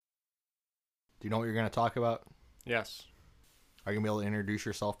Do you know what you're going to talk about? Yes, Are you going to be able to introduce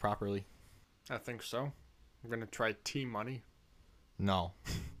yourself properly? I think so. I'm going to try T-Money. No.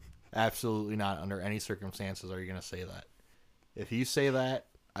 Absolutely not. Under any circumstances are you going to say that. If you say that,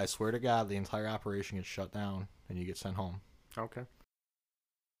 I swear to God, the entire operation gets shut down and you get sent home. Okay.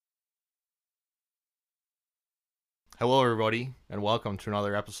 Hello, everybody, and welcome to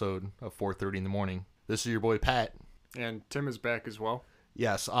another episode of 4:30 in the morning. This is your boy, Pat. And Tim is back as well.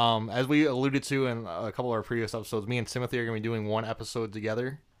 Yes, as we alluded to in a couple of our previous episodes, me and Timothy are going to be doing one episode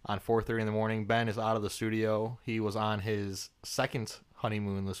together on 4:30 in the morning. Ben is out of the studio. He was on his second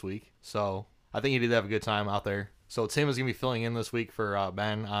honeymoon this week, so I think he did have a good time out there. So Tim is going to be filling in this week for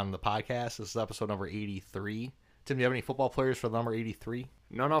Ben on the podcast. This is episode number 83. Tim, do you have any football players for the number 83?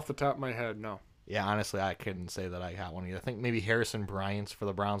 None off the top of my head, no. Yeah, honestly, I couldn't say that I got one either. I think maybe Harrison Bryant for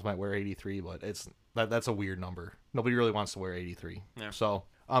the Browns might wear 83, but that's a weird number. Nobody really wants to wear 83. Yeah. So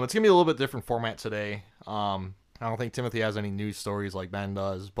it's going to be a little bit different format today. I don't think Timothy has any news stories like Ben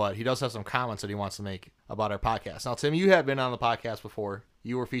does, but he does have some comments that he wants to make about our podcast. Now, Tim, you have been on the podcast before.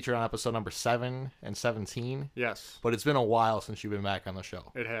 You were featured on episode number 7 and 17. Yes, But it's been a while since you've been back on the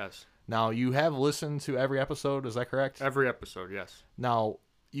show. it has. Now, you have listened to every episode, is that correct? Every episode, yes. Now,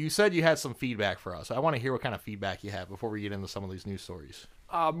 you said you had some feedback for us. I want to hear what kind of feedback you have before we get into some of these news stories.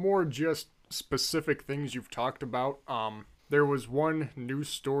 More just specific things you've talked about. There was one news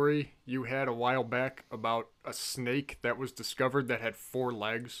story you had a while back about a snake that was discovered that had 4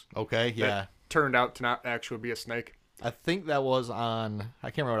 legs. Okay, yeah. That turned out to not actually be a snake. I think that was on, I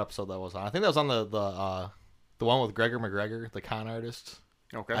can't remember what episode that was on. I think that was on the one with Gregor McGregor, the con artist.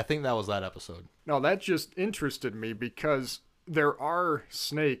 Okay. I think that was that episode. Now, that just interested me because there are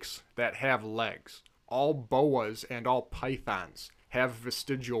snakes that have legs. All boas and all pythons have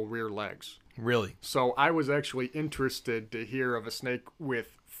vestigial rear legs. Really? So I was actually interested to hear of a snake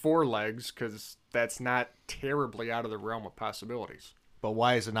with 4 legs because that's not terribly out of the realm of possibilities. But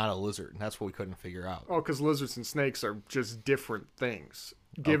why is it not a lizard? That's what we couldn't figure out. Oh, because lizards and snakes are just different things.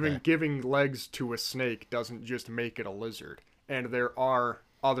 Giving legs to a snake doesn't just make it a lizard. And there are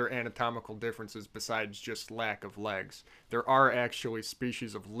other anatomical differences besides just lack of legs. There are actually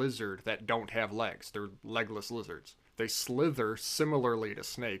species of lizard that don't have legs. They're legless lizards. They slither similarly to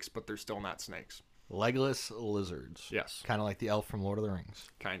snakes, but they're still not snakes. Legless lizards. Yes, Kind of like the elf from Lord of the Rings.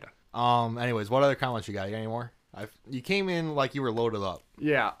 kinda. Anyways, what other comments you got? You got any more? You came in like you were loaded up.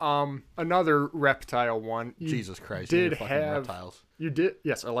 Yeah, another reptile one. Jesus Christ. did you fucking have- reptiles. You did,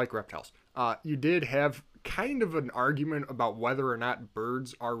 yes, I like reptiles. You did have kind of an argument about whether or not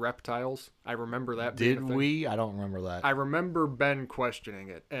birds are reptiles. I remember that being a Did thing. we? I don't remember that. I remember Ben questioning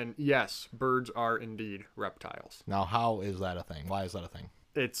it, and yes, birds are indeed reptiles. Now, how is that a thing? Why is that a thing?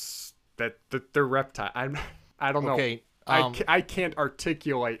 It's that they're reptile. I don't know. Okay. I can't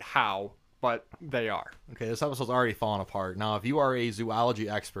articulate how, but they are. Okay, this episode's already falling apart. Now, if you are a zoology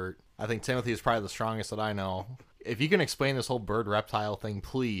expert, I think Timothy is probably the strongest that I know. If you can explain this whole bird reptile thing,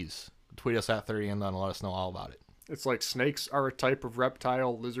 please tweet us at 30 and then let us know all about it. It's like snakes are a type of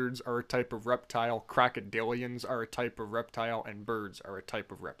reptile, lizards are a type of reptile, crocodilians are a type of reptile, and birds are a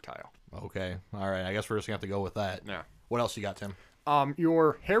type of reptile. Okay, all right. I guess we're just going to have to go with that. Yeah. What else you got, Tim?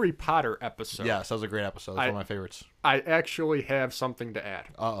 Your Harry Potter episode. Yes, that was a great episode. That's one of my favorites. I actually have something to add.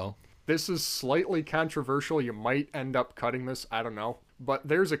 Uh-oh. This is slightly controversial. You might end up cutting this. I don't know. But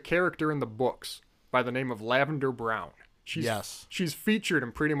there's a character in the books by the name of Lavender Brown. She's featured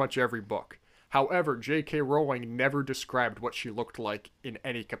in pretty much every book. However, J.K. Rowling never described what she looked like in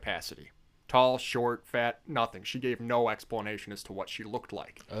any capacity. Tall, short, fat, nothing. She gave no explanation as to what she looked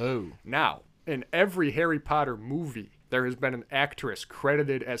like. Oh. Now, in every Harry Potter movie, there has been an actress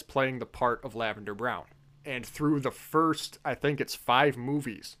credited as playing the part of Lavender Brown. And through the first, I think it's 5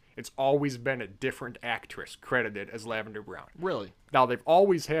 movies, it's always been a different actress credited as Lavender Brown. Really? Now, they've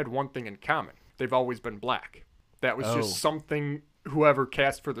always had one thing in common. They've always been black. That was just something whoever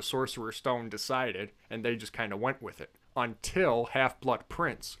cast for the Sorcerer's Stone decided, and they just kind of went with it. Until Half-Blood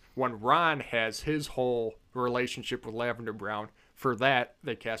Prince, when Ron has his whole relationship with Lavender Brown. For that,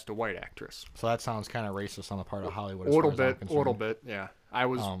 they cast a white actress. So that sounds kind of racist on the part of Hollywood. A little bit, yeah. I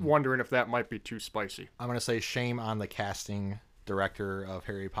was wondering if that might be too spicy. I'm going to say shame on the casting director of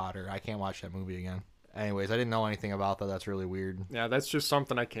Harry Potter. I can't watch that movie again. Anyways, I didn't know anything about that. That's really weird. Yeah, that's just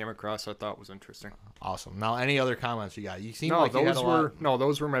something I came across I thought was interesting. Awesome. Now, any other comments you got? You seem No, like you had a lot. No,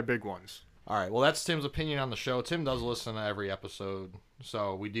 those were my big ones. All right. Well, that's Tim's opinion on the show. Tim does listen to every episode,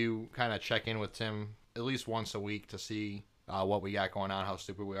 so we do kind of check in with Tim at least once a week to see what we got going on, how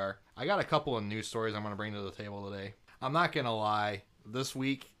stupid we are. I got a couple of news stories I'm going to bring to the table today. I'm not going to lie. This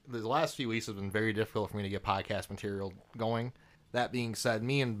week, the last few weeks have been very difficult for me to get podcast material going. That being said,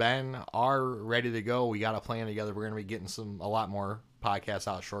 me and Ben are ready to go. We got a plan together. We're going to be getting a lot more podcasts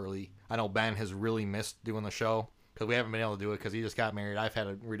out shortly. I know Ben has really missed doing the show because we haven't been able to do it because he just got married. I've had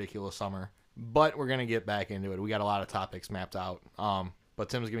a ridiculous summer, but we're going to get back into it. We got a lot of topics mapped out. But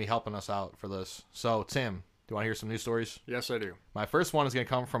Tim's going to be helping us out for this. So, Tim, do you want to hear some news stories? Yes, I do. My first one is going to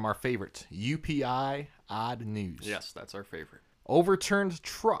come from our favorite, UPI Odd News. Yes, that's our favorite. Overturned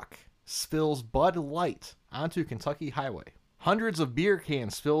truck spills Bud Light onto Kentucky highway. Hundreds of beer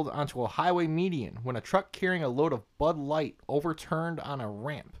cans spilled onto a highway median when a truck carrying a load of Bud Light overturned on a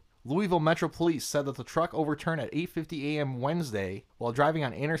ramp. Louisville Metro Police said that the truck overturned at 8:50 a.m. Wednesday while driving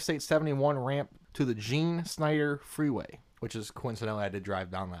on Interstate 71 ramp to the Gene Snyder Freeway, which is coincidentally I did drive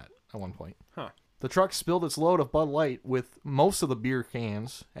down that at one point. Huh. The truck spilled its load of Bud Light with most of the beer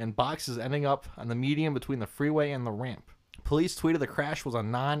cans and boxes ending up on the median between the freeway and the ramp. Police tweeted the crash was a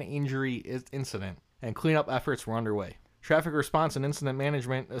non-injury incident and cleanup efforts were underway. Traffic Response and Incident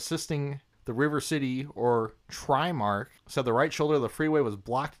Management assisting the River City, or Trimark, said the right shoulder of the freeway was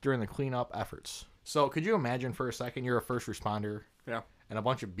blocked during the cleanup efforts. So could you imagine for a second you're a first responder and a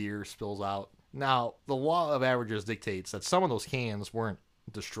bunch of beer spills out? Now, the law of averages dictates that some of those cans weren't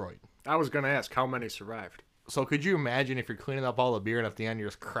destroyed. I was going to ask how many survived. So could you imagine if you're cleaning up all the beer and at the end you're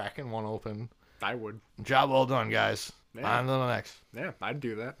just cracking one open? I would. Job well done, guys. Yeah. On to the next. Yeah, I'd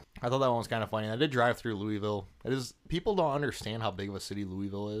do that. I thought that one was kind of funny. I did drive through Louisville. People don't understand how big of a city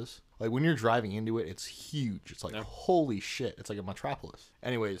Louisville is. Like, when you're driving into it, it's huge. It's like, holy shit. It's like a metropolis.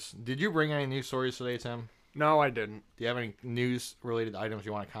 Anyways, did you bring any news stories today, Tim? No, I didn't. Do you have any news-related items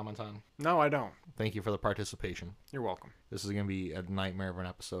you want to comment on? No, I don't. Thank you for the participation. You're welcome. This is going to be a nightmare of an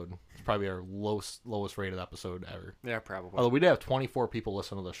episode. It's probably our lowest rated episode ever. Yeah, probably. Although we did have 24 people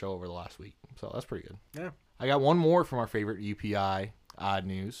listen to the show over the last week, so that's pretty good. Yeah. I got one more from our favorite UPI Odd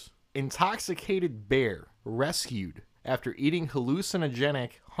News. Intoxicated bear rescued after eating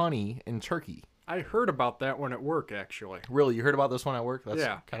hallucinogenic honey in Turkey. I heard about that one at work, actually. Really? You heard about this one at work? That's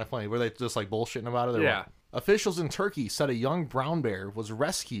yeah. Kind of funny. Were they just like bullshitting about it? Yeah. What? Officials in Turkey said a young brown bear was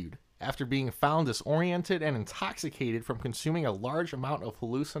rescued after being found disoriented and intoxicated from consuming a large amount of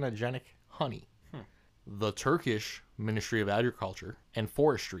hallucinogenic honey. The Turkish Ministry of Agriculture and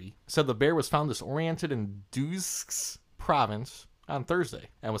Forestry said the bear was found disoriented in Duzks province on Thursday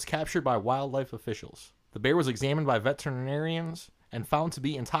and was captured by wildlife officials. The bear was examined by veterinarians and found to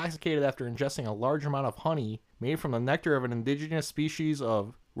be intoxicated after ingesting a large amount of honey made from the nectar of an indigenous species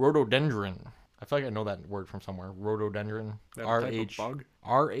of rhododendron. I feel like I know that word from somewhere. Rhododendron. That type of bug?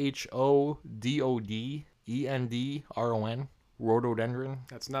 RHODODENDRON. Rhododendron.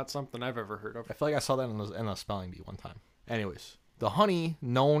 That's not something I've ever heard of. I feel like I saw that in the spelling bee one time. Anyways, the honey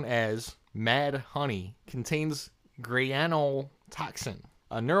known as mad honey contains granotoxin,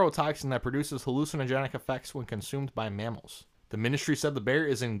 a neurotoxin that produces hallucinogenic effects when consumed by mammals. The ministry said the bear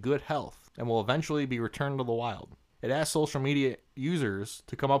is in good health and will eventually be returned to the wild. It asked social media users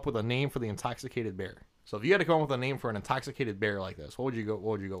to come up with a name for the intoxicated bear. So if you had to come up with a name for an intoxicated bear like this, what would you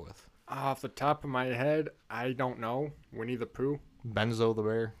go with? Off the top of my head, I don't know. Winnie the Pooh? Benzo the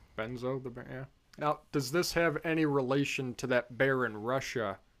bear? Benzo the bear, yeah. Now, does this have any relation to that bear in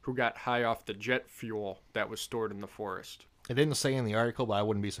Russia who got high off the jet fuel that was stored in the forest? It didn't say in the article, but I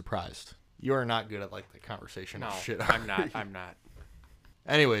wouldn't be surprised. You are not good at like the conversation. No, shit. I'm not.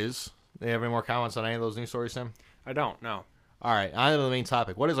 Anyways, do you have any more comments on any of those news stories, Tim? I don't, no. All right, on to the main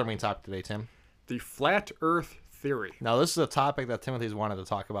topic. What is our main topic today, Tim? The flat earth theory. Now, this is a topic that Timothy's wanted to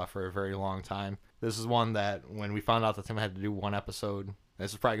talk about for a very long time. This is one that when we found out that Tim had to do one episode,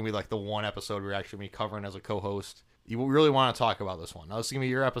 this is probably going to be like the one episode we're actually going to be covering as a co-host. You really want to talk about this one. Now, this is going to be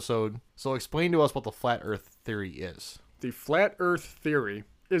your episode. So explain to us what the flat earth theory is. The flat earth theory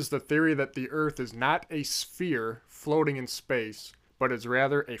is the theory that the earth is not a sphere floating in space, but is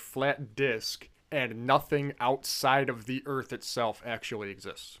rather a flat disk, and nothing outside of the earth itself actually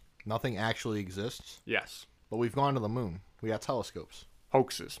exists. Nothing actually exists? Yes. But we've gone to the moon. We got telescopes.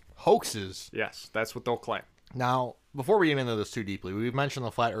 Hoaxes. Hoaxes? Yes, that's what they'll claim. Now, before we get into this too deeply, we've mentioned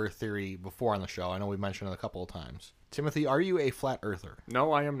the flat earth theory before on the show. I know we've mentioned it a couple of times. Timothy, are you a flat earther?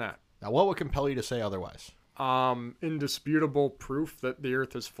 No, I am not. Now, what would compel you to say otherwise? Indisputable proof that the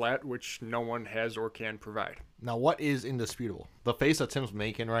earth is flat, which no one has or can provide. Now, what is indisputable? The face that Tim's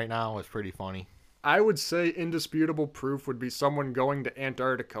making right now is pretty funny. I would say indisputable proof would be someone going to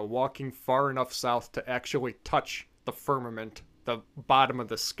Antarctica, walking far enough south to actually touch the firmament, the bottom of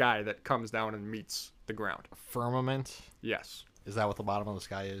the sky that comes down and meets the ground. Firmament? Yes. Is that what the bottom of the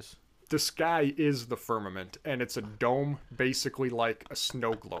sky is? The sky is the firmament, and it's a dome basically like a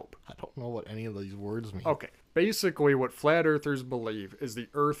snow globe. I don't know what any of these words mean. Okay. Basically, what flat earthers believe is the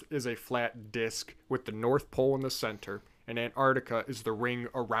earth is a flat disk with the North Pole in the center, and Antarctica is the ring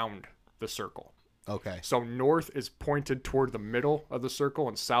around the circle. Okay. So north is pointed toward the middle of the circle,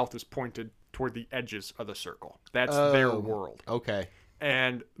 and south is pointed toward the edges of the circle. That's their world. Okay.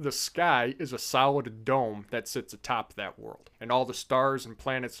 And the sky is a solid dome that sits atop that world. And all the stars and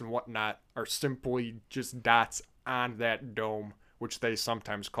planets and whatnot are simply just dots on that dome, which they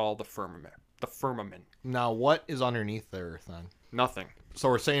sometimes call the firmament. The firmament. Now, what is underneath the Earth then? Nothing. So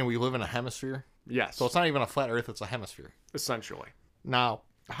we're saying we live in a hemisphere? Yes. So it's not even a flat Earth, it's a hemisphere. Essentially. Now,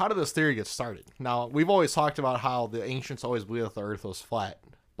 how did this theory get started? Now, we've always talked about how the ancients always believed that the Earth was flat.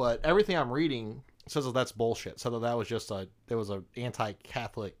 But everything I'm reading says that that's bullshit. So that was just there was a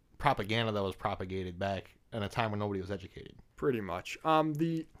anti-Catholic propaganda that was propagated back in a time when nobody was educated. Pretty much.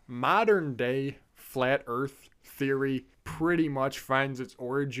 The modern day flat Earth theory pretty much finds its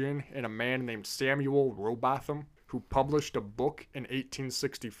origin in a man named Samuel Rowbotham, who published a book in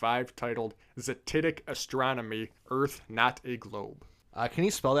 1865 titled Zetitic Astronomy, Earth Not a Globe. Can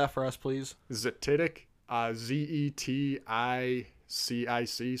you spell that for us, please? Zetitic, Zeticic,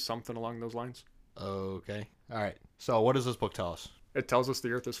 something along those lines. Okay. All right. So what does this book tell us? It tells us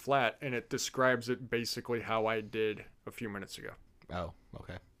the Earth is flat, and it describes it basically how I did a few minutes ago. Oh,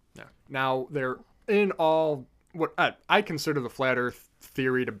 okay. Yeah. Now, they're in all what I consider the flat Earth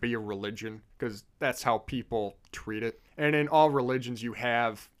theory to be a religion, because that's how people treat it. And in all religions, you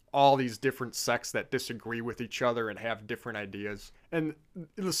have all these different sects that disagree with each other and have different ideas. And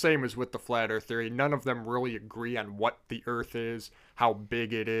the same as with the flat Earth theory. None of them really agree on what the Earth is, how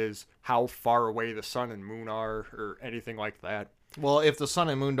big it is, how far away the sun and moon are, or anything like that. Well, if the sun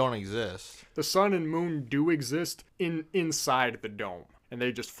and moon don't exist... The sun and moon do exist inside the dome, and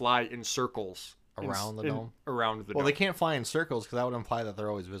they just fly in circles. Around the dome? Around the dome. Well, they can't fly in circles because that would imply that they're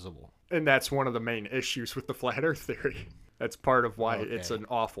always visible. And that's one of the main issues with the flat Earth theory. That's part of why it's an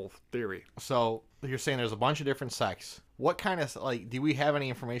awful theory. So you're saying there's a bunch of different sects. What kind of, do we have any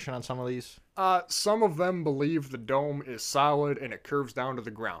information on some of these? Some of them believe the dome is solid and it curves down to the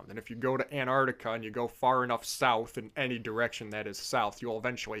ground. And if you go to Antarctica and you go far enough south in any direction that is south, you'll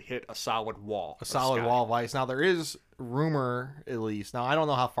eventually hit a solid wall. A solid wall of ice. Now, there is rumor, at least. Now, I don't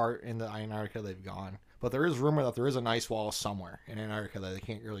know how far into Antarctica they've gone. But there is rumor that there is an ice wall somewhere in Antarctica that they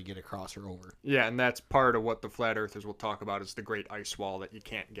can't really get across or over. Yeah, and that's part of what the flat earthers will talk about is the great ice wall that you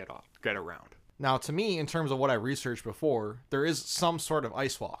can't get around. Now, to me, in terms of what I researched before, there is some sort of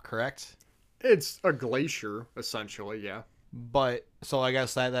ice wall, correct? It's a glacier, essentially, yeah. But, so I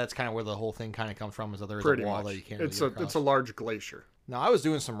guess that's kind of where the whole thing kind of comes from, is that there is a wall that you can't really get across. It's a large glacier. Now, I was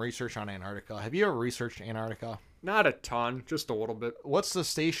doing some research on Antarctica. Have you ever researched Antarctica? Not a ton, just a little bit. What's the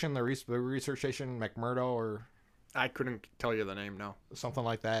station, the research station, McMurdo, or... I couldn't tell you the name, no. Something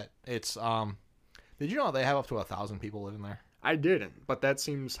like that. It's, did you know they have up to 1,000 people living there? I didn't, but that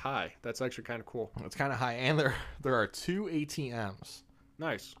seems high. That's actually kind of cool. It's kind of high, and there are 2 ATMs.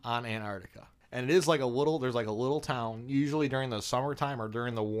 Nice. On Antarctica. And it is there's like a little town, usually during the summertime or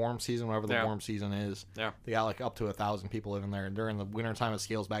during the warm season, whatever the warm season is. Yeah. They got like up to 1,000 people living there, and during the wintertime it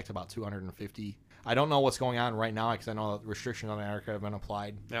scales back to about 250. I don't know what's going on right now because I know that restrictions on Antarctica have been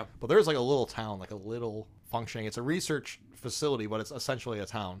applied. Yeah. But there's like a little town, like a little functioning. It's a research facility, but it's essentially a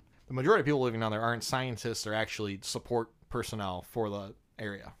town. The majority of people living down there aren't scientists or actually support personnel for the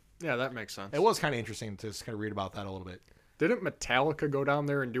area. Yeah, that makes sense. It was kind of interesting to just kind of read about that a little bit. Didn't Metallica go down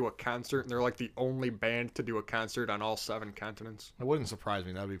there and do a concert, and they're like the only band to do a concert on all 7 continents? It wouldn't surprise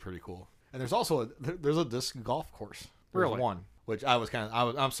me. That would be pretty cool. And there's also there's a disc golf course. There's really? One. Which I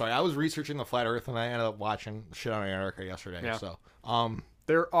was researching the flat Earth and I ended up watching shit on Antarctica yesterday. Yeah. So,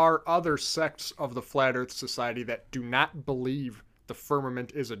 there are other sects of the Flat Earth Society that do not believe the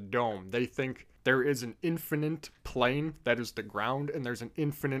firmament is a dome. They think there is an infinite plane that is the ground, and there's an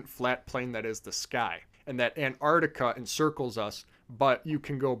infinite flat plane that is the sky. And that Antarctica encircles us, but you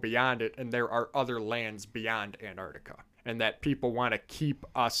can go beyond it, and there are other lands beyond Antarctica. And that people want to keep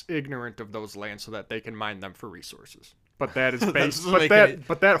us ignorant of those lands so that they can mine them for resources. But that is based.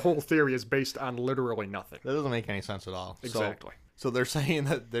 but that whole theory is based on literally nothing. That doesn't make any sense at all. Exactly. So they're saying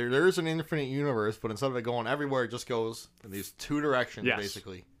that there is an infinite universe, but instead of it going everywhere, it just goes in these 2 directions,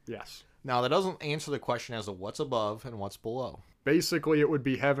 basically. Yes. Now that doesn't answer the question as to what's above and what's below. Basically, it would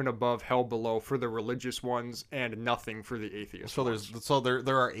be heaven above, hell below for the religious ones, and nothing for the atheists.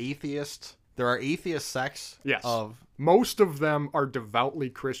 There are atheists. There are atheist sects. Yes. Of most of them are devoutly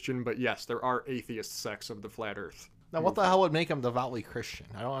Christian, but yes, there are atheist sects of the flat Earth. Now, what the hell would make them devoutly Christian?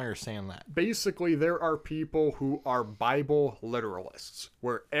 I don't understand that. Basically, there are people who are Bible literalists,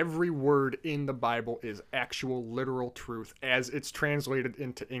 where every word in the Bible is actual literal truth as it's translated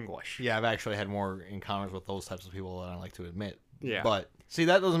into English. Yeah, I've actually had more encounters with those types of people than I like to admit. Yeah. But, see,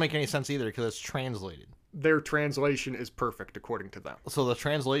 that doesn't make any sense either because it's translated. their translation is perfect according to them. So the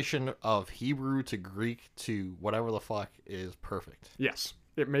translation of Hebrew to Greek to whatever the fuck is perfect. Yes,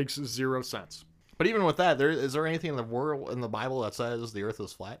 it makes zero sense. But even with that, is there anything in the Bible that says the earth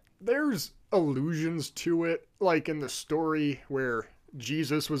is flat? There's allusions to it, like in the story where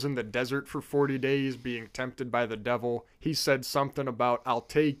Jesus was in the desert for 40 days being tempted by the devil. He said something about, I'll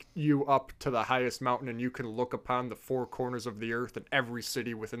take you up to the highest mountain and you can look upon the four corners of the earth and every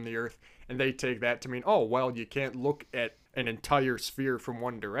city within the earth. And they take that to mean, oh, well, you can't look at an entire sphere from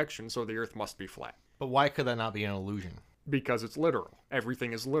one direction, so the earth must be flat. But why could that not be an illusion? Because it's literal.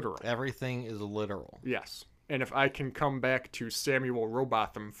 Everything is literal. Everything is literal. Yes. And if I can come back to Samuel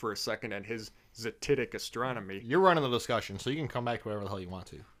Robotham for a second and his Zetitic astronomy. You're running the discussion, so you can come back to whatever the hell you want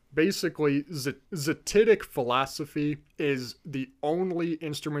to. Basically, Zetitic philosophy is the only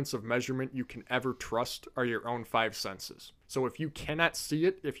instruments of measurement you can ever trust are your own five senses. So if you cannot see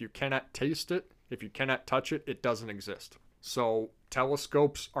it, if you cannot taste it, if you cannot touch it, it doesn't exist. So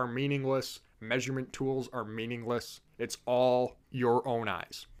telescopes are meaningless. Measurement tools are meaningless. It's all your own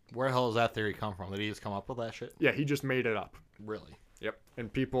eyes. Where the hell does that theory come from? Did he just come up with that shit? Yeah, he just made it up. Really? Yep.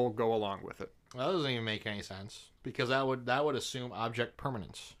 And people go along with it. Well, that doesn't even make any sense because that would assume object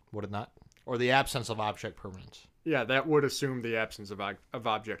permanence, would it not? Or the absence of object permanence. Yeah, that would assume the absence of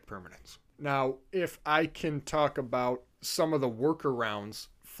object permanence. Now, if I can talk about some of the workarounds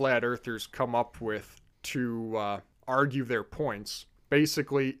flat earthers come up with to argue their points.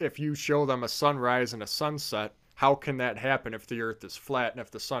 Basically, if you show them a sunrise and a sunset, how can that happen if the earth is flat and if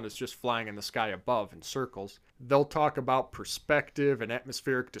the sun is just flying in the sky above in circles? They'll talk about perspective and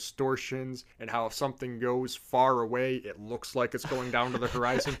atmospheric distortions and how if something goes far away, it looks like it's going down to the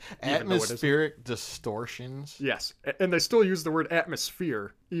horizon. Atmospheric distortions? Yes. And they still use the word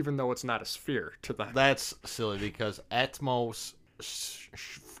atmosphere, even though it's not a sphere to them. That's silly because I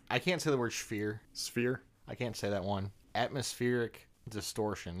can't say the word sphere. Sphere? I can't say that one. Atmospheric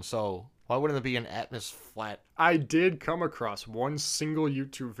distortion. So why wouldn't it be an flat? I did come across one single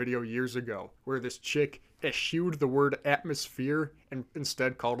YouTube video years ago where this chick eschewed the word atmosphere and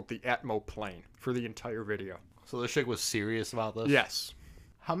instead called it the atmoplane for the entire video. So this chick was serious about this? Yes.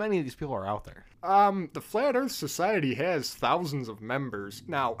 How many of these people are out there? The Flat Earth Society has thousands of members.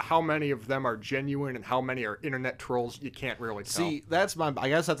 Now, how many of them are genuine and how many are internet trolls, you can't really tell. See, I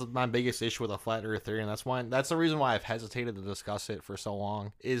guess that's my biggest issue with a flat earth theory, and that's the reason why I've hesitated to discuss it for so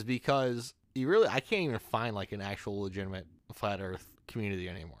long, is because I can't even find like an actual legitimate flat earth community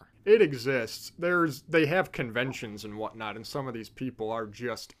anymore. It exists. They have conventions and whatnot, and some of these people are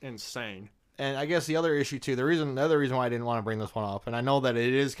just insane. And I guess the other issue too, the other reason why I didn't want to bring this one up, and I know that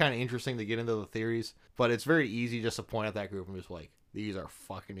it is kind of interesting to get into the theories, but it's very easy just to point at that group and just like, these are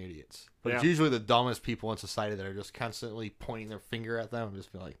fucking idiots. But It's usually the dumbest people in society that are just constantly pointing their finger at them and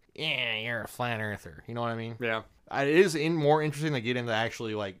just be like, yeah, you're a flat earther. You know what I mean? Yeah. It is more interesting to get into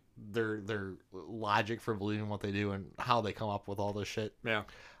actually like their logic for believing what they do and how they come up with all this shit. Yeah.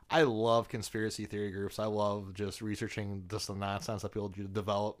 I love conspiracy theory groups. I love just researching just the nonsense that people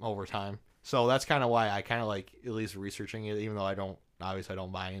develop over time. So that's kind of why I kind of like at least researching it, even though I don't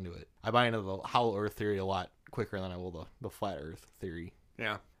buy into it. I buy into the hollow earth theory a lot quicker than I will the flat earth theory.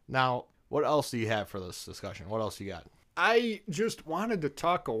 Yeah. Now, what else do you have for this discussion? What else you got? I just wanted to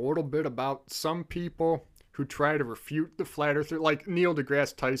talk a little bit about some people who try to refute the flat earth. Like Neil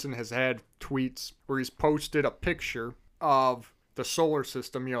deGrasse Tyson has had tweets where he's posted a picture of the solar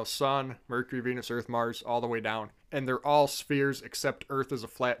system, sun, Mercury, Venus, Earth, Mars, all the way down. And they're all spheres except Earth is a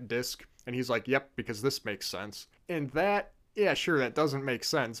flat disk. And he's like, yep, because this makes sense. And that, yeah, sure, that doesn't make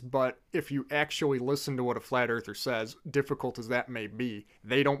sense. But if you actually listen to what a flat earther says, difficult as that may be,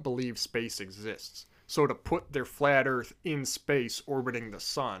 they don't believe space exists. So to put their flat earth in space orbiting the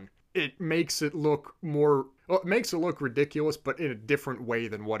sun, it makes it look ridiculous, but in a different way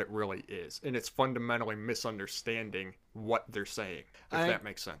than what it really is. And it's fundamentally misunderstanding what they're saying, if that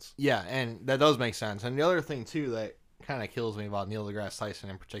makes sense. Yeah, and that does make sense. And the other thing, too, that kind of kills me about Neil deGrasse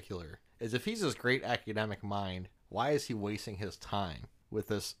Tyson in particular is if he's this great academic mind, why is he wasting his time with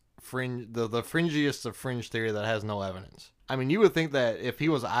this the fringiest of fringe theory that has no evidence? I mean, you would think that if he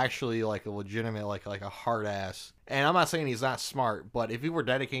was actually like a legitimate, like a hard ass, and I'm not saying he's not smart, but if he were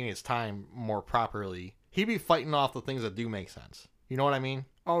dedicating his time more properly, he'd be fighting off the things that do make sense. You know what I mean?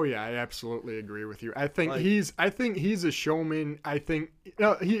 Oh yeah, I absolutely agree with you. I think he's a showman. I think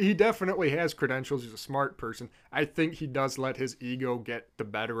he definitely has credentials. He's a smart person. I think he does let his ego get the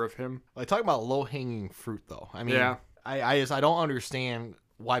better of him. Like, talk about low hanging fruit, though. I mean, yeah. I don't understand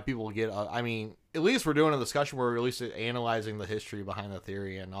why people get. I mean, at least we're doing a discussion where we're at least analyzing the history behind the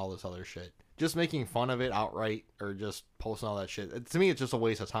theory and all this other shit. Just making fun of it outright or just posting all that shit. To me, it's just a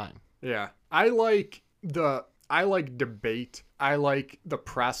waste of time. Yeah, I like I like debate. I like the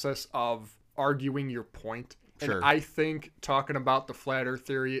process of arguing your point. Sure. And I think talking about the flat earth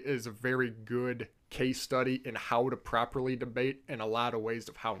theory is a very good case study in how to properly debate and a lot of ways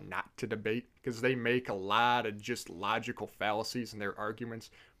of how not to debate, because they make a lot of just logical fallacies in their arguments,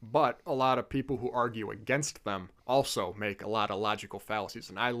 but a lot of people who argue against them also make a lot of logical fallacies,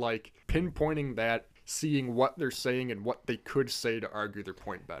 and I like pinpointing that, seeing what they're saying and what they could say to argue their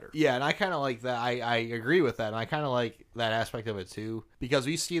point better. Yeah, and I kind of like that. I agree with that, and I kind of like that aspect of it too, because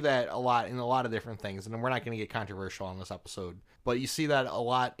we see that a lot in a lot of different things, and we're not going to get controversial on this episode, but you see that a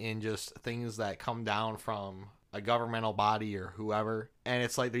lot in just things that come down from a governmental body or whoever, and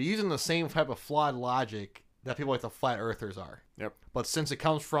it's like they're using the same type of flawed logic that people like the flat earthers are. Yep. But since it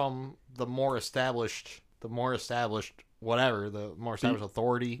comes from the more established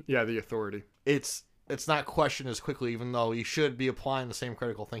authority. Yeah, the authority. It's not questioned as quickly, even though you should be applying the same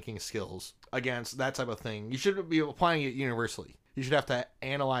critical thinking skills against that type of thing. You should be applying it universally. You should have to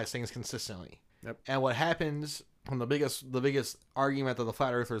analyze things consistently. Yep. And what happens, and the biggest argument that the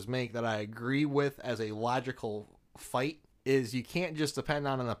flat earthers make that I agree with as a logical fight, is you can't just depend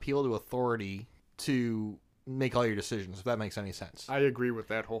on an appeal to authority to make all your decisions, if that makes any sense. I agree with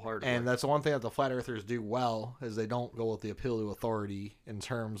that wholeheartedly. And that's the one thing that the flat earthers do well, is they don't go with the appeal to authority in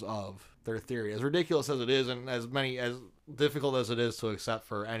terms of their theory. As ridiculous as it is, and as difficult as it is to accept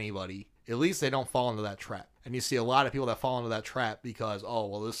for anybody, at least they don't fall into that trap. And you see a lot of people that fall into that trap because, oh,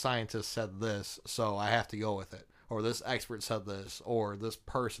 well, this scientist said this, so I have to go with it. Or this expert said this, or this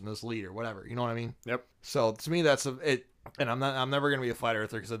person, this leader, whatever. You know what I mean? Yep. So to me, that's it. And I'm never going to be a flat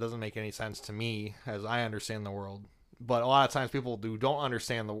earther because it doesn't make any sense to me as I understand the world. But a lot of times people don't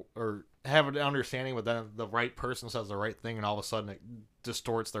understand or have an understanding, but then the right person says the right thing, and all of a sudden it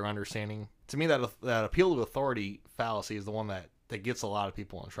distorts their understanding. To me, that appeal to authority fallacy is the one that gets a lot of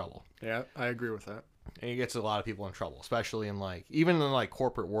people in trouble. Yeah, I agree with that. And it gets a lot of people in trouble, especially in even in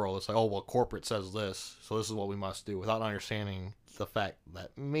corporate world. It's like, oh, well, corporate says this, so this is what we must do, without understanding the fact that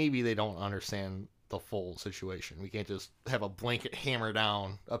maybe they don't understand the full situation. We can't just have a blanket hammer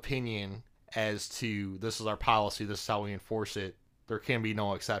down opinion as to this is our policy, this is how we enforce it. There can be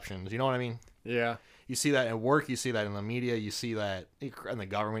no exceptions. You know what I mean? Yeah. You see that in work, you see that in the media, you see that in the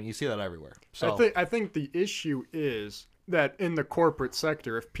government, you see that everywhere. So I think the issue is that in the corporate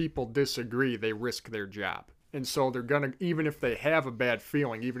sector, if people disagree, they risk their job. And so they're going to, even if they have a bad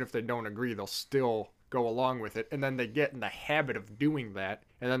feeling, even if they don't agree, they'll still go along with it. And then they get in the habit of doing that,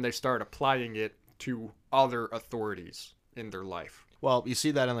 and then they start applying it to other authorities in their life. Well, you see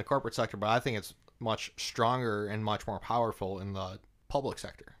that in the corporate sector, but I think it's much stronger and much more powerful in the public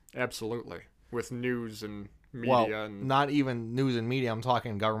sector. Absolutely. With news and media. Well, not even news and media. I'm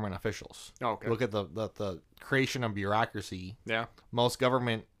talking government officials. Oh, okay. Look at the creation of bureaucracy. Yeah. Most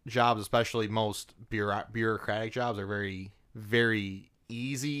government jobs, especially most bureaucratic jobs, are very, very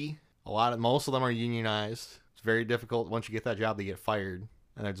easy. Most of them are unionized. It's very difficult once you get that job to get fired,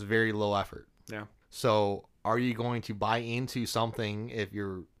 and it's very low effort. Yeah. So are you going to buy into something if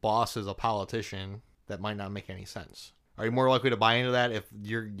your boss is a politician that might not make any sense? Are you more likely to buy into that if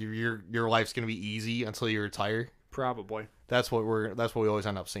your life's going to be easy until you retire? Probably. That's what we always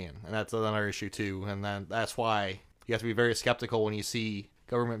end up seeing, and that's another issue too. And then that's why you have to be very skeptical when you see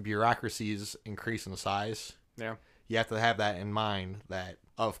government bureaucracies increase in size. Yeah. You have to have that in mind that,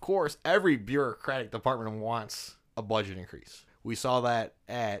 of course, every bureaucratic department wants a budget increase. We saw that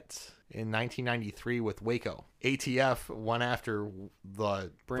in 1993 with Waco. ATF went after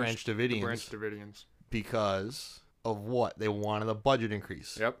the Branch Davidians. Because of what? They wanted a budget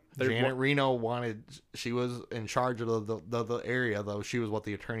increase. Yep. Janet Reno she was in charge of the area, though. She was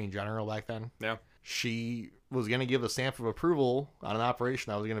the Attorney General back then. Yeah. She was going to give a stamp of approval on an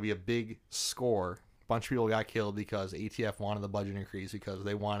operation that was going to be a big score. A bunch of people got killed because ATF wanted the budget increase because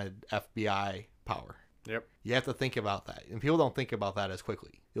they wanted FBI power. Yep. You have to think about that. And people don't think about that as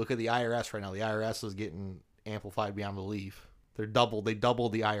quickly. You look at the IRS right now. The IRS is getting amplified beyond belief. They doubled the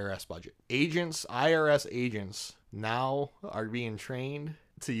IRS budget. IRS agents now are being trained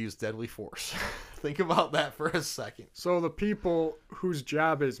to use deadly force. Think about that for a second. So the people whose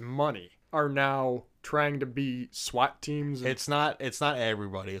job is money are now trying to be SWAT teams. It's not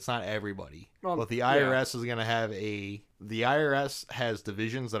everybody. Well, but the IRS is going to have the IRS has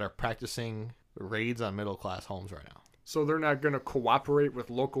divisions that are practicing raids on middle class homes right now. So they're not going to cooperate with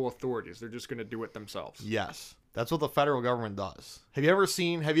local authorities. They're just going to do it themselves. Yes. That's what the federal government does. Have you ever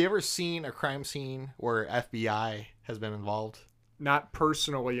seen a crime scene where FBI has been involved? Not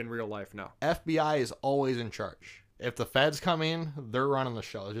personally in real life, no. FBI is always in charge. If the feds come in, they're running the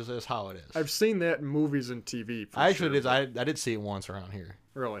show. It just is how it is. I've seen that in movies and TV. I actually did. I did see it once around here.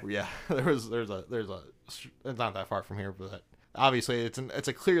 Really? Yeah. There's a. It's not that far from here, but obviously it's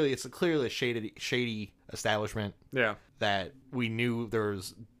a clearly shady establishment. Yeah. That we knew there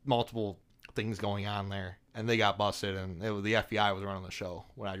was multiple things going on there, and they got busted, and the FBI was running the show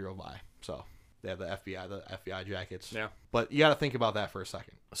when I drove by. So they have the FBI jackets. Yeah. But you got to think about that for a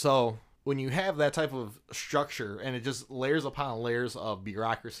second. So when you have that type of structure and it just layers upon layers of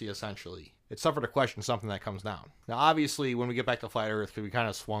bureaucracy, essentially, it's tougher to question something that comes down. Now, obviously, when we get back to Flat Earth, because we kind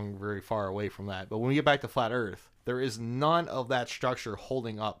of swung very far away from that, but when we get back to Flat Earth, there is none of that structure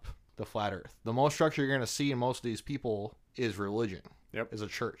holding up the Flat Earth. The most structure you're going to see in most of these people is religion. Yep. Is a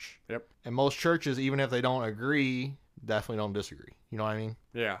church. Yep. And most churches, even if they don't agree, definitely don't disagree. You know what I mean?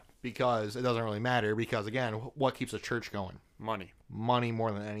 Yeah. Because it doesn't really matter, because, again, what keeps a church going? Money. Money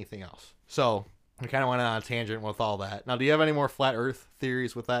more than anything else. So, we kind of went on a tangent with all that. Now, do you have any more Flat Earth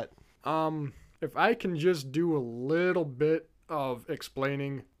theories with that? If I can just do a little bit of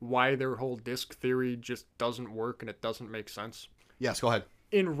explaining why their whole disk theory just doesn't work and it doesn't make sense. Yes, go ahead.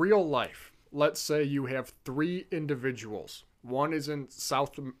 In real life, let's say you have 3 individuals. One is in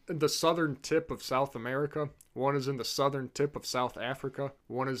the southern tip of South America. One is in the southern tip of South Africa.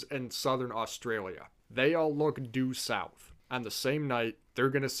 One is in southern Australia. They all look due south. On the same night, they're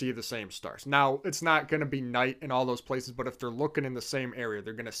going to see the same stars. Now, it's not going to be night in all those places, but if they're looking in the same area,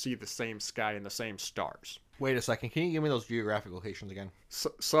 they're going to see the same sky and the same stars. Wait a second. Can you give me those geographic locations again?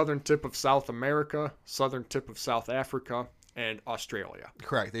 Southern tip of South America, southern tip of South Africa, and Australia.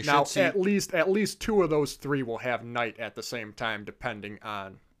 Correct. They now, should see... at least 2 of those 3 will have night at the same time, depending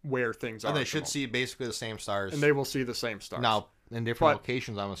on where things are. And they should see basically the same stars. And they will see the same stars. Now, in different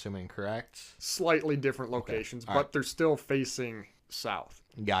locations, I'm assuming, correct? Slightly different locations, okay. But they're still facing south.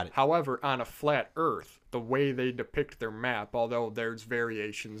 Got it. However, on a flat Earth, the way they depict their map, although there's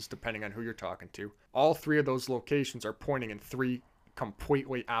variations depending on who you're talking to, all 3 of those locations are pointing in 3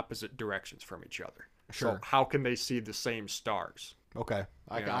 completely opposite directions from each other. Sure. So how can they see the same stars? Okay.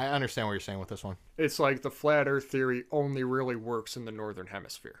 I understand what you're saying with this one. It's like the flat Earth theory only really works in the northern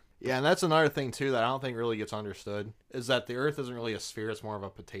hemisphere. Yeah, and that's another thing, too, that I don't think really gets understood, is that the Earth isn't really a sphere, it's more of a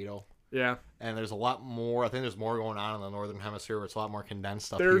potato. Yeah. And there's a lot more, I think there's more going on in the northern hemisphere where it's a lot more condensed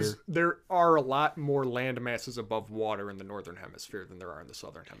stuff There are a lot more land masses above water in the northern hemisphere than there are in the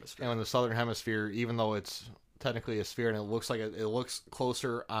southern hemisphere. And in the southern hemisphere, even though it's technically a sphere and it looks like it looks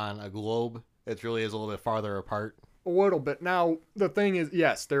closer on a globe, it really is a little bit farther apart. A little bit. Now, the thing is,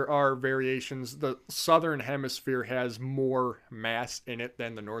 yes, there are variations. The southern hemisphere has more mass in it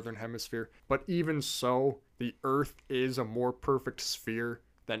than the northern hemisphere. But even so, the Earth is a more perfect sphere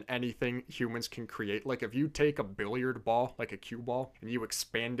than anything humans can create. Like, if you take a billiard ball, like a cue ball, and you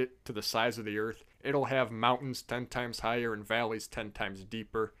expand it to the size of the Earth, it'll have mountains 10 times higher and valleys 10 times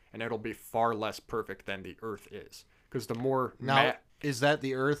deeper, and it'll be far less perfect than the Earth is. Because the more... Is that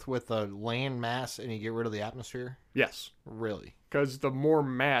the Earth with a land mass and you get rid of the atmosphere? Yes. Really? Because the more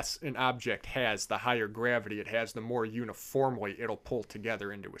mass an object has, the higher gravity it has, the more uniformly it'll pull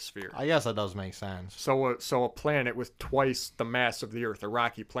together into a sphere. I guess that does make sense. So a planet with twice the mass of the Earth, a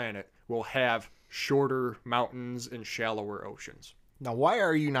rocky planet, will have shorter mountains and shallower oceans. Now, why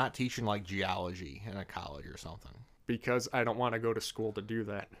are you not teaching, like, geology in a college or something? Because I don't want to go to school to do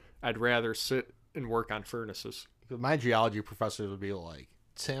that. I'd rather sit and work on furnaces. My geology professor would be like,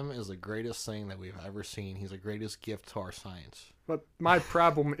 Tim is the greatest thing that we've ever seen. He's the greatest gift to our science. But my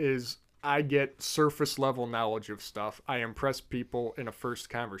problem is I get surface level knowledge of stuff. I impress people in a first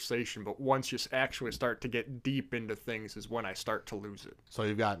conversation, but once you actually start to get deep into things is when I start to lose it. So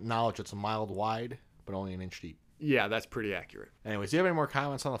you've got knowledge that's a mile wide, but only an inch deep. Yeah, that's pretty accurate. Anyways, do you have any more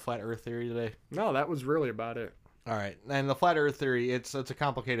comments on the flat Earth theory today? No, that was really about it. All right, and the flat Earth theory, it's a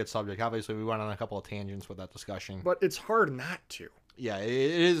complicated subject. Obviously, we went on a couple of tangents with that discussion. But it's hard not to. Yeah, it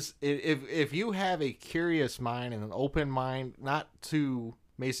is. If you have a curious mind and an open mind, not to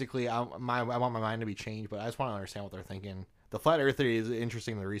basically, I want my mind to be changed, but I just want to understand what they're thinking. The flat Earth theory is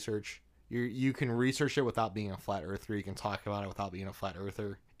interesting to research. You can research it without being a flat earther. You can talk about it without being a flat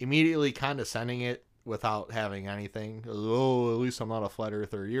earther. Immediately condescending it without having anything. Oh, at least I'm not a flat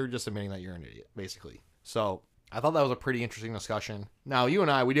earther. You're just admitting that you're an idiot, basically. So I thought that was a pretty interesting discussion. Now, you and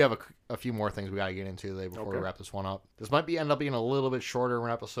I, we do have a few more things we got to get into today before we wrap this one up. This might end up being a little bit shorter of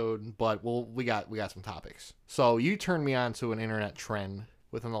an episode, but we got some topics. So you turned me on to an internet trend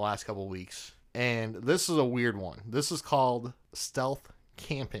within the last couple of weeks, and this is a weird one. This is called stealth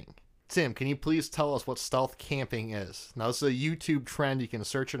camping. Tim, can you please tell us what stealth camping is? Now, this is a YouTube trend. You can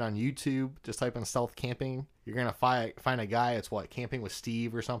search it on YouTube. Just type in stealth camping. You're going to find a guy. It's what, Camping with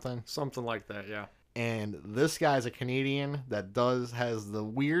Steve or something? Something like that, yeah. And this guy's a Canadian that has the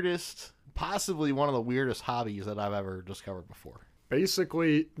weirdest, possibly one of the weirdest hobbies that I've ever discovered before.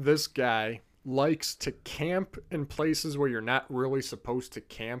 Basically, this guy likes to camp in places where you're not really supposed to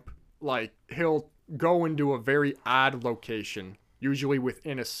camp. Like, he'll go into a very odd location, usually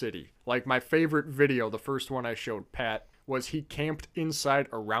within a city. Like, my favorite video, the first one I showed Pat, was he camped inside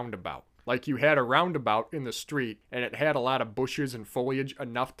a roundabout. Like, you had a roundabout in the street, and it had a lot of bushes and foliage,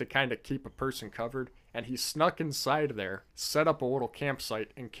 enough to kind of keep a person covered. And he snuck inside there, set up a little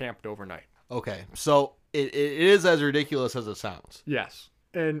campsite, and camped overnight. Okay, so it is as ridiculous as it sounds. Yes.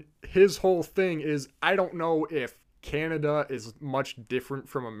 And his whole thing is, I don't know if Canada is much different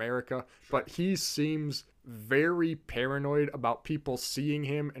from America, but he seems very paranoid about people seeing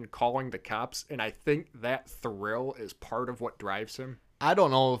him and calling the cops. And I think that thrill is part of what drives him. I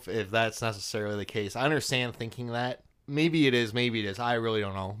don't know if that's necessarily the case. I understand thinking that. Maybe it is, maybe it is. I really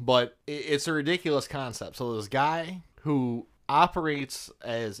don't know. But it's a ridiculous concept. So this guy who operates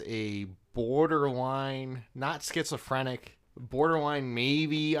as a borderline, not schizophrenic, borderline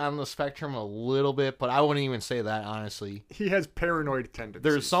maybe on the spectrum a little bit, but I wouldn't even say that, honestly. He has paranoid tendencies.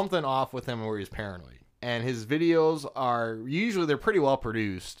 There's something off with him where he's paranoid. And his videos are usually, they're pretty well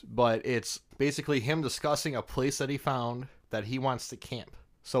produced, but it's basically him discussing a place that he found that he wants to camp.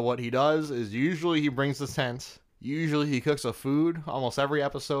 So what he does is usually he brings the tent. Usually he cooks a food. Almost every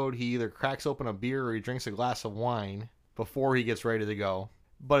episode he either cracks open a beer or he drinks a glass of wine before he gets ready to go.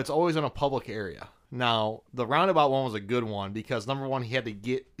 But it's always in a public area. Now, the roundabout one was a good one because number one, he had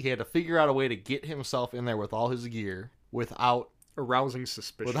to figure out a way to get himself in there with all his gear without arousing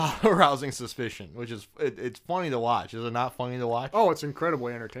suspicion. Which is it's funny to watch. Is it not funny to watch? Oh, it's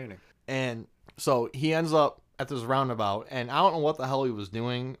incredibly entertaining. And so he ends up at this roundabout, and I don't know what the hell he was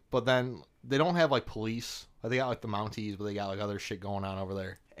doing, but then they don't have like police. They got like the Mounties, but they got like other shit going on over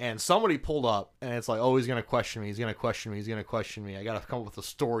there. And somebody pulled up, and it's like, oh, he's going to question me. He's going to question me. He's going to question me. I got to come up with a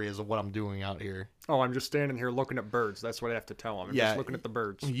story as of what I'm doing out here. Oh, I'm just standing here looking at birds. That's what I have to tell him. I'm just looking at the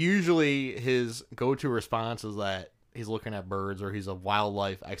birds. Usually his go-to response is that he's looking at birds, or he's a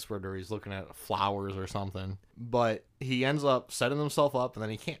wildlife expert, or he's looking at flowers or something. But he ends up setting himself up, and then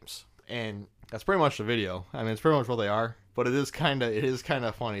he camps. And that's pretty much the video. I mean, it's pretty much what they are. But it is kind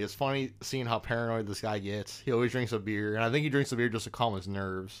of funny. It's funny seeing how paranoid this guy gets. He always drinks a beer, and I think he drinks a beer just to calm his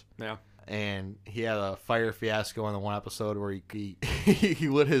nerves. Yeah. And he had a fire fiasco in the one episode where he he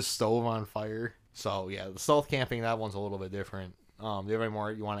lit his stove on fire. So yeah, the stealth camping, that one's a little bit different. Do you have any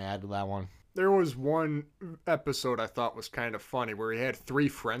more you want to add to that one? There was one episode I thought was kind of funny where he had 3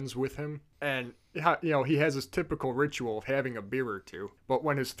 friends with him, and he has his typical ritual of having a beer or two. But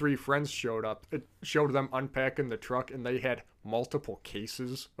when his 3 friends showed up, it showed them unpacking the truck, and they had multiple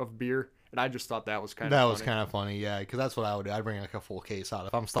cases of beer. And I just thought that was kind of funny. That was kind of funny, yeah, because that's what I would do. I'd bring like a full case out.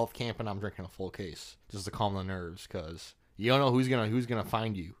 If I'm stealth camping, I'm drinking a full case just to calm the nerves, because you don't know who's gonna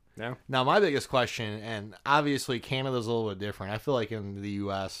find you. Yeah. Now my biggest question, and obviously Canada's a little bit different. I feel like in the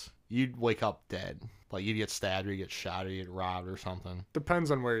U.S. you'd wake up dead. Like, you'd get stabbed, or you get shot, or you get robbed or something.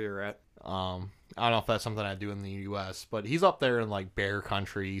 Depends on where you're at. I don't know if that's something I'd do in the U.S., but he's up there in, like, bear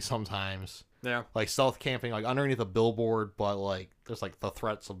country sometimes. Yeah. Like, stealth camping, like, underneath a billboard, but, like, there's, like, the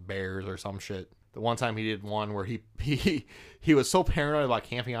threats of bears or some shit. The one time he did one where he was so paranoid about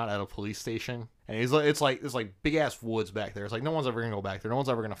camping out at a police station. And he's like, it's like big-ass woods back there. It's like, no one's ever going to go back there. No one's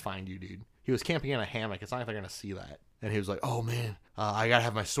ever going to find you, dude. He was camping in a hammock. It's not like they're going to see that. And he was like, oh, man, I got to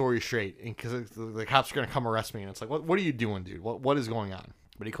have my story straight because the cops are going to come arrest me. And it's like, what are you doing, dude? What is going on?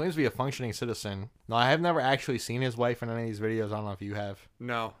 But he claims to be a functioning citizen. No, I have never actually seen his wife in any of these videos. I don't know if you have.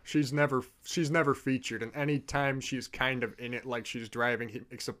 No, she's never featured. And any time she's kind of in it, like she's driving,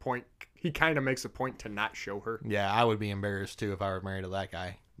 he kind of makes a point to not show her. Yeah, I would be embarrassed too if I were married to that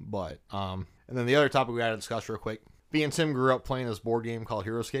guy. But and then the other topic we had to discuss real quick. Me and Tim grew up playing this board game called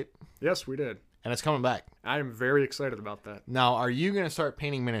HeroScape. Yes, we did. And it's coming back. I am very excited about that. Now, are you going to start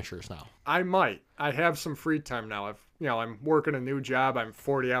painting miniatures now? I might. I have some free time now. I'm working a new job. I'm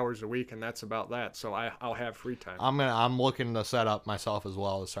 40 hours a week, and that's about that. So I'll have free time. I'm looking to set up myself as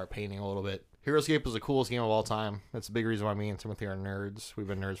well to start painting a little bit. HeroScape is the coolest game of all time. That's a big reason why me and Timothy are nerds. We've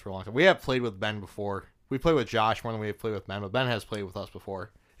been nerds for a long time. We have played with Ben before. We played with Josh more than we have played with Ben, but Ben has played with us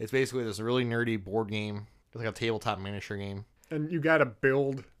before. It's basically this really nerdy board game. It's like a tabletop miniature game. And you got to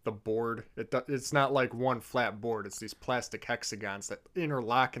build the board. It's not like one flat board. It's these plastic hexagons that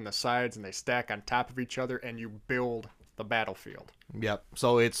interlock in the sides, and they stack on top of each other, and you build the battlefield. Yep.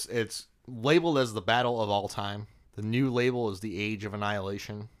 So it's labeled as the battle of all time. The new label is the Age of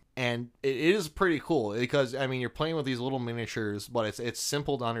Annihilation. And it is pretty cool because, I mean, you're playing with these little miniatures, but it's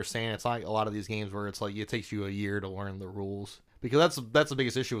simple to understand. It's not like a lot of these games where it's like it takes you a year to learn the rules. because that's the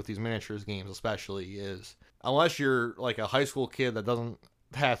biggest issue with these miniatures games, especially, is unless you're like a high school kid that doesn't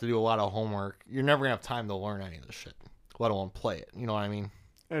have to do a lot of homework, you're never gonna have time to learn any of this shit, let alone play it. You know what I mean?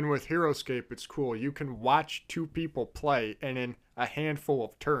 And with HeroScape, it's cool. You can watch two people play, and in a handful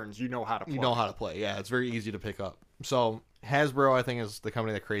of turns, you know how to play. You know how to play. Yeah, it's very easy to pick up. So Hasbro, I think, is the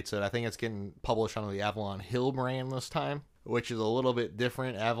company that creates it. I think it's getting published under the Avalon Hill brand this time, which is a little bit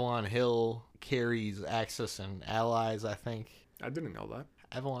different. Avalon Hill carries Axis and Allies, I think. I didn't know that.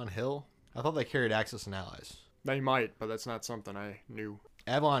 Avalon Hill? I thought they carried Axis and Allies. They might, but that's not something I knew.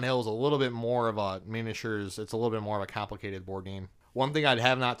 Avalon Hill is a little bit more of a miniatures. It's a little bit more of a complicated board game. One thing I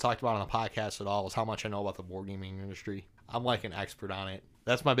have not talked about on the podcast at all is how much I know about the board gaming industry. I'm like an expert on it.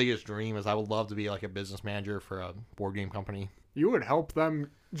 That's my biggest dream, is I would love to be like a business manager for a board game company. You would help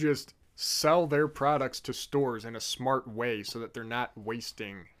them just sell their products to stores in a smart way so that they're not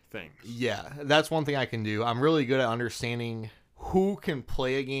wasting things. Yeah, that's one thing I can do. I'm really good at understanding who can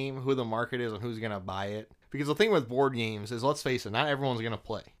play a game, who the market is, and who's going to buy it. Because the thing with board games is, let's face it, not everyone's going to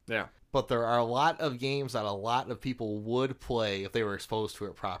play. Yeah. But there are a lot of games that a lot of people would play if they were exposed to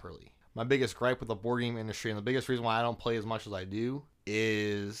it properly. My biggest gripe with the board game industry, and the biggest reason why I don't play as much as I do,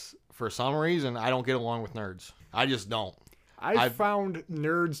 is for some reason I don't get along with nerds. I just don't. I've found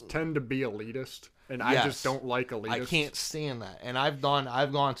nerds tend to be elitist, and I just don't like elitists. I can't stand that. And I've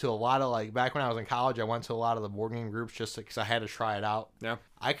gone to a lot of, like, back when I was in college, I went to a lot of the board game groups just because I had to try it out. Yeah.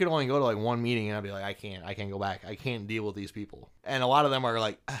 I could only go to like one meeting and I'd be like, I can't go back. I can't deal with these people. And a lot of them are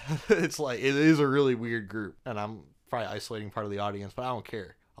like, it's like, it is a really weird group. And I'm probably isolating part of the audience, but I don't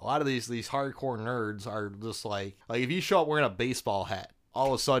care. A lot of these hardcore nerds are just like if you show up wearing a baseball hat, all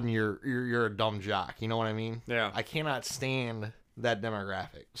of a sudden you're a dumb jock. You know what I mean? Yeah. I cannot stand that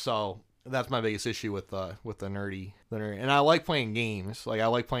demographic. So that's my biggest issue with the nerdy. And I like playing games. Like, I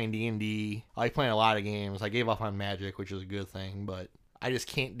like playing D&D. I like playing a lot of games. I gave up on Magic, which is a good thing, but I just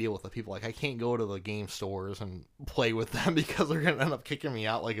can't deal with the people. Like, I can't go to the game stores and play with them because they're going to end up kicking me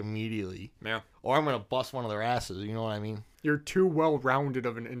out, like, immediately. Yeah. Or I'm going to bust one of their asses. You know what I mean? You're too well-rounded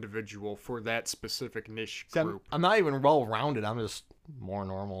of an individual for that specific niche group. I'm not even well-rounded. I'm just more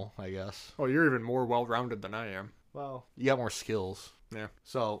normal, I guess. Oh, you're even more well-rounded than I am. Well, you got more skills. Yeah.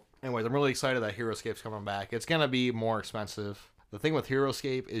 So, anyways, I'm really excited that HeroScape's coming back. It's going to be more expensive. The thing with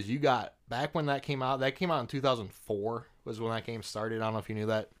HeroScape is back when that came out in 2004 was when that game started. I don't know if you knew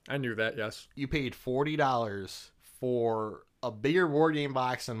that. I knew that, yes. You paid $40 for a bigger board game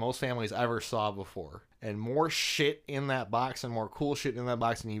box than most families ever saw before. And more shit in that box and more cool shit in that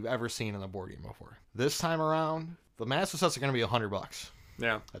box than you've ever seen in a board game before. This time around, the master sets are going to be $100.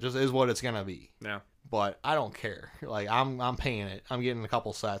 Yeah. That just is what it's going to be. Yeah. But I don't care. Like, I'm paying it. I'm getting a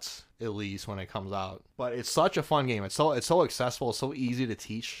couple sets at least when it comes out. But it's such a fun game. It's so accessible. It's so easy to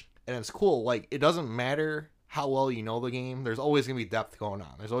teach, and it's cool. Like, it doesn't matter how well you know the game. There's always gonna be depth going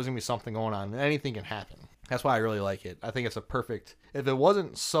on. There's always gonna be something going on. And anything can happen. That's why I really like it. I think it's a perfect. If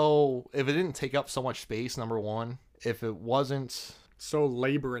it didn't take up so much space, number one. If it wasn't so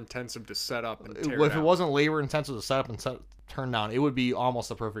labor intensive to set up and tear if down. It wasn't labor intensive to set up and turn down, it would be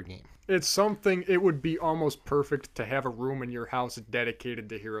almost a perfect game. It would be almost perfect to have a room in your house dedicated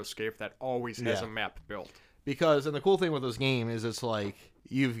to HeroScape that always has a map built. Because, and the cool thing with this game is it's like,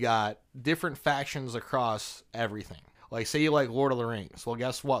 you've got different factions across everything. Like, say you like Lord of the Rings. Well,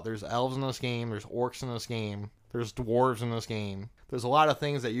 guess what? There's elves in this game, there's orcs in this game, there's dwarves in this game. There's a lot of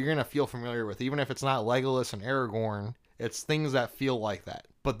things that you're going to feel familiar with, even if it's not Legolas and Aragorn. It's things that feel like that.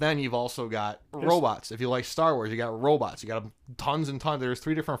 But then you've also got robots. If you like Star Wars, you got robots. You got tons and tons. There's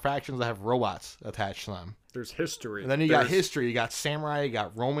 3 different factions that have robots attached to them. There's history. And then you got history. You got samurai. You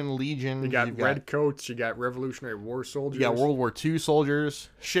got Roman legion. You got redcoats. You got Revolutionary War soldiers. You got World War II soldiers.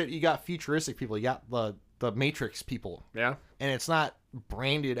 Shit, you got futuristic people. You got the Matrix people. Yeah. And it's not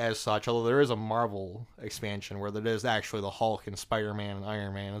branded as such, although there is a Marvel expansion where there is actually the Hulk and Spider-Man and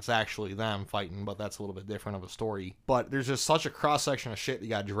Iron Man. It's actually them fighting, but that's a little bit different of a story. But there's just such a cross-section of shit. You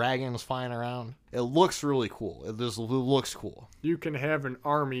got dragons flying around. It looks really cool. It looks cool. You can have an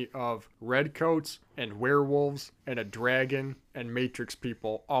army of redcoats and werewolves and a dragon and Matrix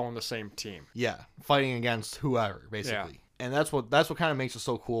people all on the same team. Yeah, fighting against whoever, basically. Yeah. And that's what kind of makes it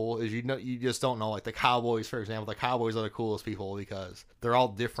so cool is you just don't know, like the Cowboys, for example. The Cowboys are the coolest people because they're all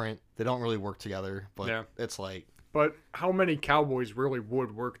different. They don't really work together, but it's like. But how many Cowboys really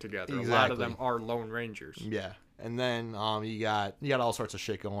would work together? Exactly. A lot of them are Lone Rangers. Yeah. And then you got all sorts of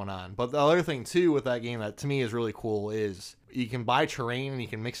shit going on. But the other thing too with that game that to me is really cool is you can buy terrain and you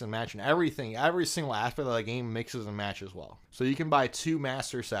can mix and match, and every single aspect of the game mixes and matches well. So you can buy 2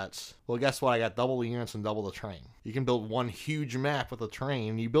 master sets. Well, guess what? I got double the units and double the terrain. You can build one huge map with a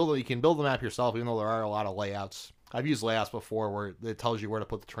terrain. You can build the map yourself, even though there are a lot of layouts I've used layouts before where it tells you where to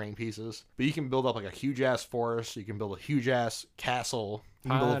put the terrain pieces. But you can build up like a huge-ass forest. You can build a huge-ass castle.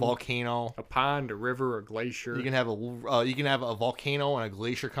 You can build a volcano. A pond, a river, a glacier. You can have a volcano and a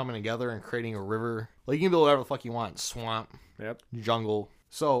glacier coming together and creating a river. Like, you can build whatever the fuck you want. Swamp. Yep. Jungle.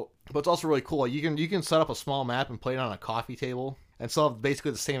 So, but it's also really cool. You can set up a small map and play it on a coffee table and still have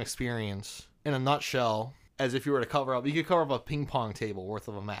basically the same experience in a nutshell as if you were to cover up. You could cover up a ping pong table worth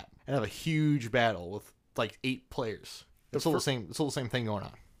of a map and have a huge battle with like 8 players. It's still the same. It's still the same thing going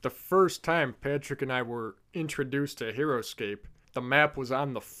on. The first time Patrick and I were introduced to HeroScape, the map was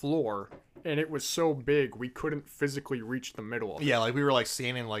on the floor, and it was so big we couldn't physically reach the middle of it. Yeah, like we were like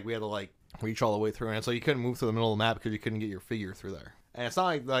standing, like we had to like reach all the way through, and so you couldn't move through the middle of the map because you couldn't get your figure through there. And it's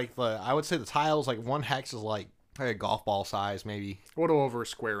not like I would say the tiles, like one hex is like a golf ball size maybe. A little over a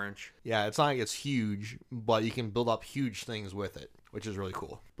square inch. Yeah, it's not like it's huge, but you can build up huge things with it, which is really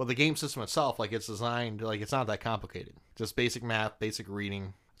cool. But the game system itself, like it's designed, like it's not that complicated. Just basic math, basic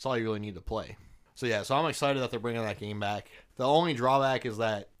reading. That's all you really need to play. So yeah, so I'm excited that they're bringing that game back. The only drawback is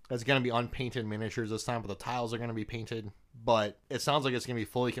that it's going to be unpainted miniatures this time, but the tiles are going to be painted. But it sounds like it's going to be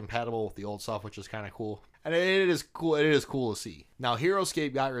fully compatible with the old stuff, which is kind of cool. And it is cool. It is cool to see. Now,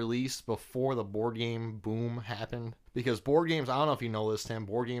 HeroScape got released before the board game boom happened. Because board games, I don't know if you know this, Tim,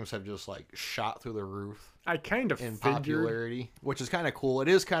 board games have just like shot through the roof. I kind of in figured. Popularity, which is kind of cool. It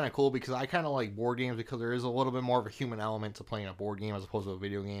is kind of cool because I kind of like board games because there is a little bit more of a human element to playing a board game as opposed to a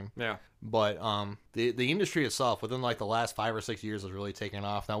video game. Yeah. But the industry itself within like the last 5 or 6 years has really taken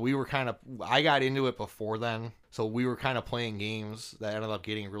off. Now I got into it before then, so we were kind of playing games that ended up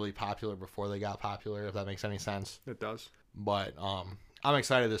getting really popular before they got popular. If that makes any sense. It does. But I'm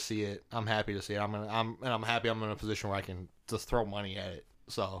excited to see it. I'm happy to see it. I'm happy I'm in a position where I can just throw money at it.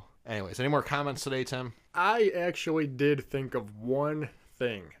 So, anyways, any more comments today, Tim? I actually did think of one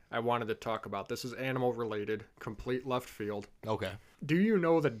thing I wanted to talk about. This is animal related, complete left field. Okay. Do you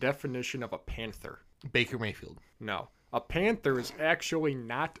know the definition of a panther? Baker Mayfield. No. A panther is actually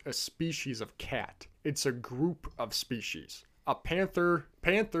not a species of cat. It's a group of species.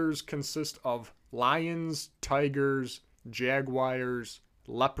 Panthers consist of lions, tigers, jaguars,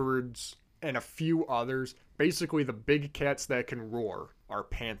 leopards, and a few others. Basically, the big cats that can roar are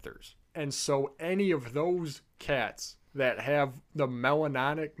panthers. And so any of those cats that have the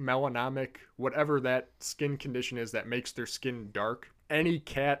melanomic, whatever that skin condition is that makes their skin dark, any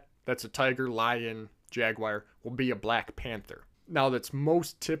cat that's a tiger, lion, jaguar will be a black panther. Now, that's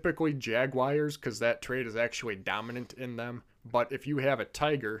most typically jaguars because that trait is actually dominant in them. But if you have a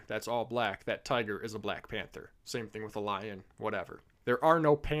tiger that's all black, that tiger is a black panther. Same thing with a lion, whatever. There are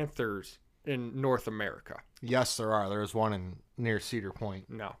no panthers in North America. Yes, there are. There's one near Cedar Point.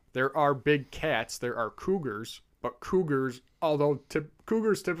 No. There are big cats. There are cougars. But cougars, although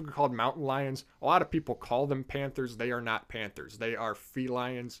cougars typically called mountain lions, a lot of people call them panthers. They are not panthers. They are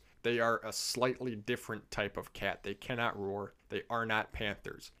felines. They are a slightly different type of cat. They cannot roar. They are not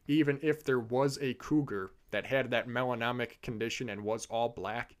panthers. Even if there was a cougar that had that melanomic condition and was all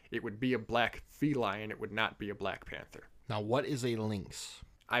black, it would be a black feline. It would not be a black panther. Now, what is a lynx?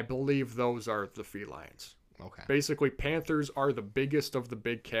 I believe those are the felines. Okay. Basically, panthers are the biggest of the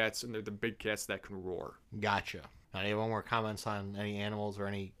big cats, and they're the big cats that can roar. Gotcha. Any more comments on any animals or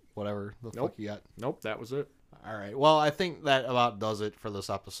any whatever the fuck you got? Nope, that was it. All right. Well, I think that about does it for this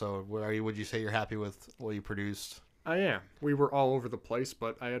episode. Would you say you're happy with what you produced? I am. We were all over the place,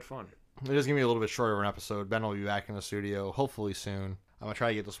 but I had fun. It is going to be a little bit shorter of an episode. Ben will be back in the studio, hopefully soon. I'm going to try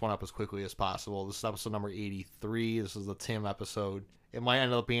to get this one up as quickly as possible. This is episode number 83. This is the Tim episode. It might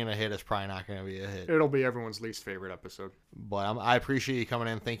end up being a hit. It's probably not going to be a hit. It'll be everyone's least favorite episode. But I appreciate you coming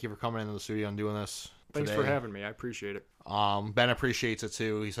in. Thank you for coming into the studio and doing this Thanks today. for having me. I appreciate it. Ben appreciates it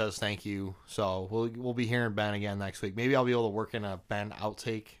too. He says thank you. So we'll be hearing Ben again next week. Maybe I'll be able to work in a Ben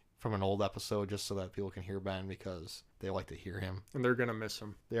outtake from an old episode just so that people can hear Ben because they like to hear him. And they're going to miss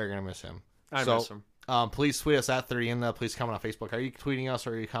him. They are going to miss him. I miss him. Please tweet us at 30inThe. Please comment on Facebook. Are you tweeting us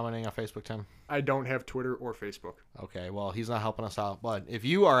or are you commenting on Facebook, Tim? I don't have Twitter or Facebook. Okay, well, he's not helping us out. But if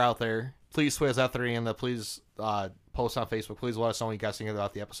you are out there, please tweet us at 30inThe. Please post on Facebook. Please let us know what you guys think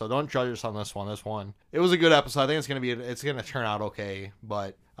about the episode. Don't judge us on this one. It was a good episode. I think it's gonna turn out okay.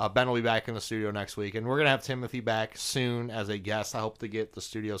 But Ben will be back in the studio next week, and we're gonna have Timothy back soon as a guest. I hope to get the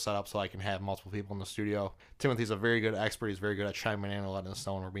studio set up so I can have multiple people in the studio. Timothy's a very good expert. He's very good at chiming in and letting us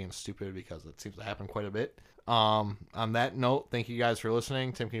know when we're being stupid because it seems to happen quite a bit. On that note, thank you guys for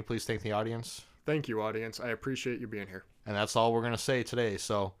listening. Tim, can you please thank the audience? Thank you, audience. I appreciate you being here. And that's all we're gonna say today.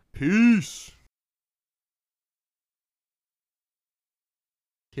 So peace.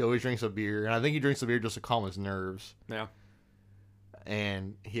 He always drinks a beer, and I think he drinks a beer just to calm his nerves. Yeah.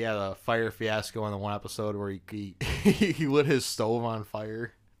 and he had a fire fiasco in the one episode where he lit his stove on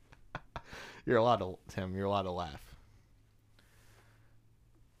fire. You're allowed to, Tim. You're allowed to laugh.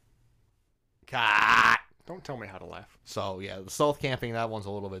 God. Don't tell me how to laugh. So yeah, the stealth camping, that one's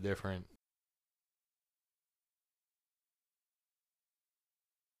a little bit different.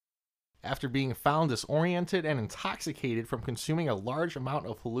 After being found disoriented and intoxicated from consuming a large amount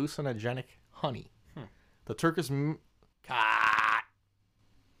of hallucinogenic honey, the Turkish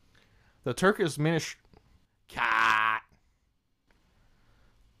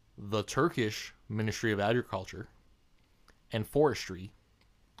Ministry of Agriculture and Forestry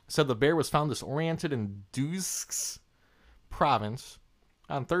said the bear was found disoriented in Dusks province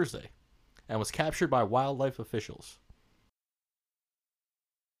on Thursday and was captured by wildlife officials.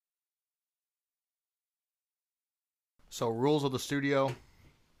 So, rules of the studio: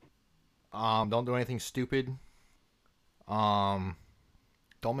 don't do anything stupid. Don't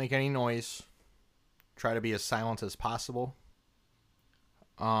make any noise. Try to be as silent as possible.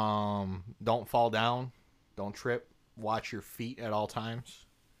 Don't fall down. Don't trip. Watch your feet at all times.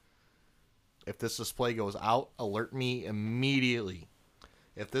 If this display goes out, alert me immediately.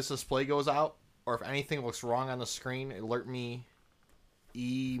 If this display goes out, or if anything looks wrong on the screen, alert me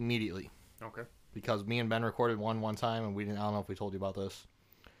immediately. Okay. Because me and Ben recorded one time, and I don't know if we told you about this.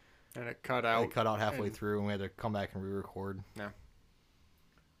 And it cut out. It cut out halfway through, and we had to come back and re-record. Yeah.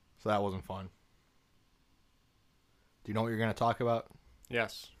 So that wasn't fun. Do you know what you're going to talk about?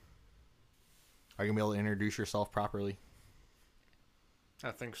 Yes. Are you going to be able to introduce yourself properly?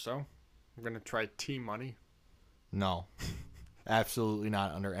 I think so. I'm going to try T-Money. No. Absolutely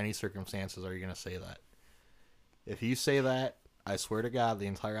not. Under any circumstances are you going to say that. If you say that, I swear to God, the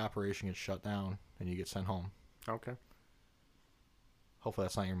entire operation gets shut down and you get sent home. Okay. Hopefully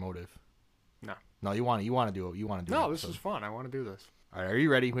that's not your motive. No. No, you want to do it. You want to do it. No, this is fun. I want to do this. All right, are you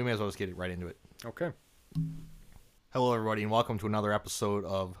ready? We may as well just get right into it. Okay. Hello, everybody, and welcome to another episode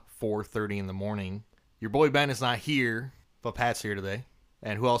of 4:30 in the morning. Your boy Ben is not here, but Pat's here today.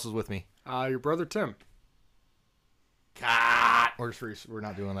 And who else is with me? Your brother Tim. We're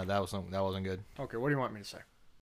not doing that. That wasn't good. Okay, what do you want me to say?